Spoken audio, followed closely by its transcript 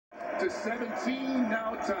to 17.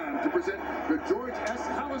 Now time to present the George S.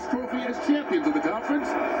 Halas Trophy as champions of the conference.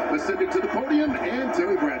 Ascending to the podium, and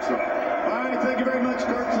Terry Bradshaw. All right, thank you very much,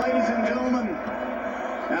 Kirk. Ladies and gentlemen,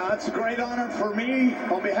 it's a great honor for me,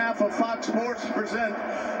 on behalf of Fox Sports, to present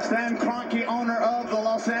Stan Kroenke, owner of the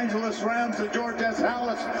Los Angeles Rams, the George S.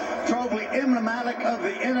 Halas Trophy, emblematic of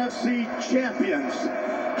the NFC champions.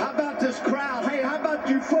 How about this crowd? Hey, how about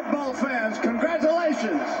you football fans?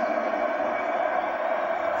 Congratulations.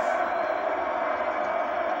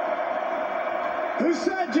 Who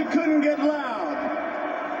said you couldn't get loud?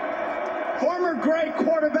 Former great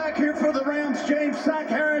quarterback here for the Rams, James "Sack"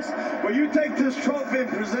 Harris. Will you take this trophy and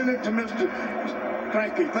present it to Mr.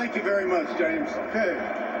 Kroenke? Thank you very much, James. Okay.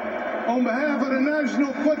 On behalf of the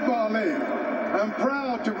National Football League, I'm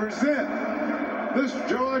proud to present this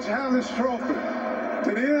George Halas Trophy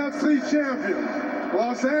to the NFC champion,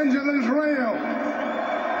 Los Angeles Rams.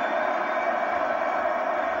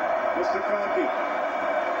 Mr. Kroenke.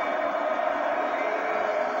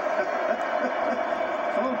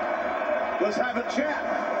 Let's have a chat.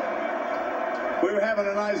 We were having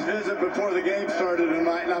a nice visit before the game started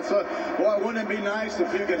tonight, and I thought, boy, wouldn't it be nice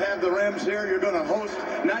if you could have the Rams here? You're going to host.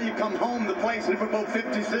 Now you come home to play Super Bowl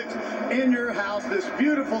 56 in your house, this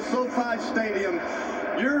beautiful SoFi Stadium.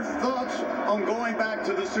 Your thoughts on going back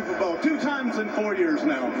to the Super Bowl 2 times in 4 years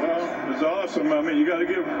now? Well, it's awesome. I mean, you got to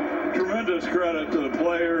give tremendous credit to the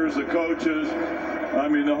players, the coaches, I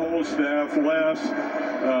mean, the whole staff, Les,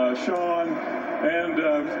 Sean, and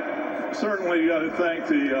certainly got to thank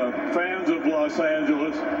the fans of Los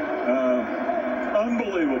Angeles.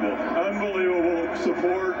 Unbelievable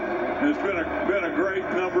support. It's been a great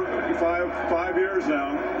number, five years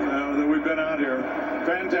now that we've been out here.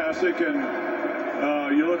 Fantastic, and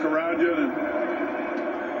you look around you and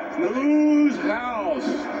whose house?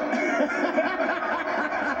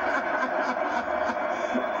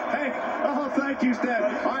 Hey, oh, thank you, Stan.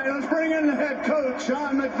 All right, let's bring in the head coach,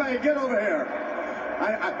 Sean McVay. Get over here.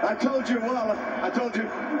 I told you,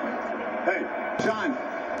 hey, John,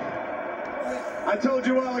 I told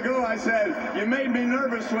you a while ago, I said, you made me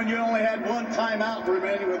nervous when you only had 1 timeout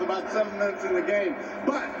remaining with about 7 minutes in the game,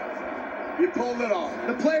 but you pulled it off.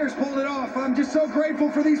 The players pulled it off. I'm just so grateful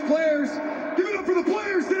for these players. Give it up for the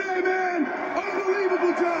players today, man.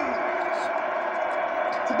 Unbelievable job.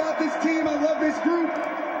 It's about this team. I love this group.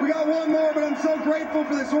 We got one more, but I'm so grateful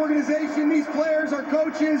for this organization, these players, our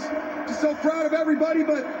coaches. Just so proud of everybody,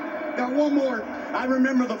 but got one more. I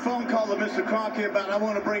remember the phone call to Mr. Kroenke about I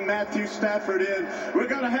want to bring Matthew Stafford in. We're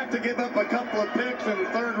going to have to give up a couple of picks in the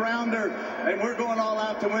 3rd rounder, and we're going all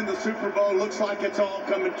out to win the Super Bowl. Looks like it's all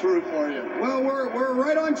coming true for you. Well, we're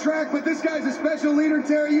right on track, but this guy's a special leader,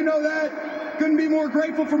 Terry. You know that. Couldn't be more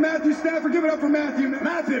grateful for Matthew Stafford. Give it up for Matthew.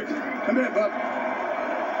 Matthew, come here, bub.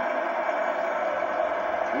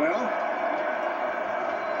 Well,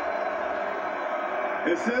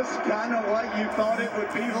 is this kind of what you thought it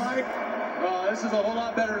would be like? This is a whole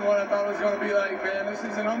lot better than what I thought it was going to be like, man. This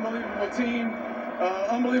is an unbelievable team,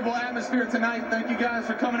 unbelievable atmosphere tonight. Thank you guys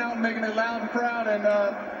for coming out and making it loud and proud, and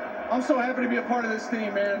I'm so happy to be a part of this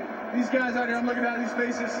team, man. These guys out here, I'm looking at these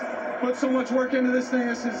faces, put so much work into this thing.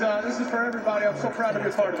 This is for everybody. I'm so proud to be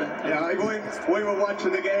a part of it. Yeah, we were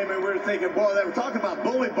watching the game and we were thinking, boy, they were talking about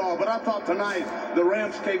bully ball, but I thought tonight the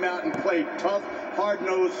Rams came out and played tough,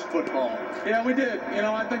 hard-nosed football. Yeah, we did. You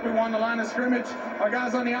know, I think we won the line of scrimmage. Our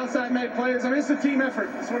guys on the outside made plays. I mean, it's a team effort.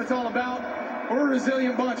 That's what it's all about. We're a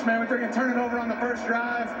resilient bunch, man. We freaking turn it over on the first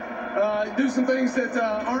drive, do some things that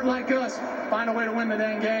aren't like us, find a way to win the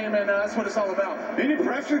dang game, and that's what it's all about. Any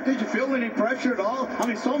pressure? Did you feel any pressure at all? I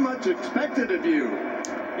mean, so much expected of you.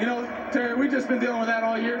 You know, Terry, we've just been dealing with that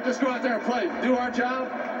all year. Just go out there and play. Do our job,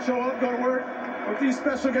 show up, go to work. With these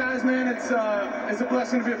special guys, man, it's a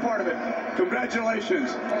blessing to be a part of it.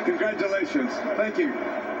 Congratulations. Congratulations. Thank you.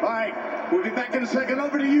 All right, we'll be back in a second.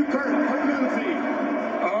 Over to you, Kurt Menefee.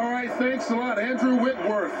 All right, thanks a lot, Andrew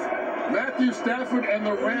Whitworth. Matthew Stafford and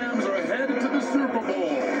the Rams are headed to the